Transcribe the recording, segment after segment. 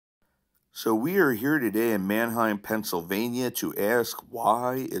So we are here today in Manheim, Pennsylvania to ask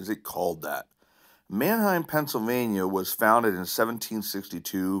why is it called that? Manheim, Pennsylvania was founded in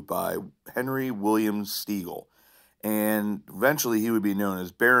 1762 by Henry William Stiegel, and eventually he would be known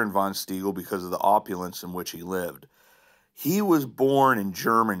as Baron von Stiegel because of the opulence in which he lived. He was born in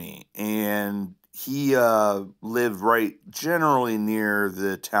Germany, and he lived right generally near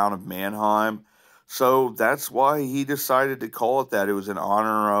the town of Mannheim. So that's why he decided to call it that. It was in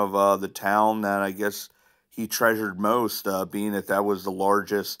honor of the town that I guess he treasured most, being that that was the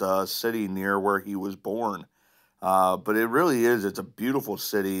largest city near where he was born. But it really is. It's a beautiful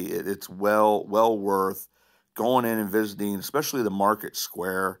city. It's well worth going in and visiting, especially the market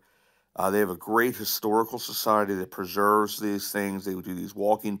square. They have a great historical society that preserves these things. They do these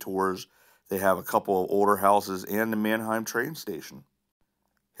walking tours. They have a couple of older houses and the Mannheim train station.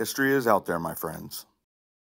 History is out there, my friends.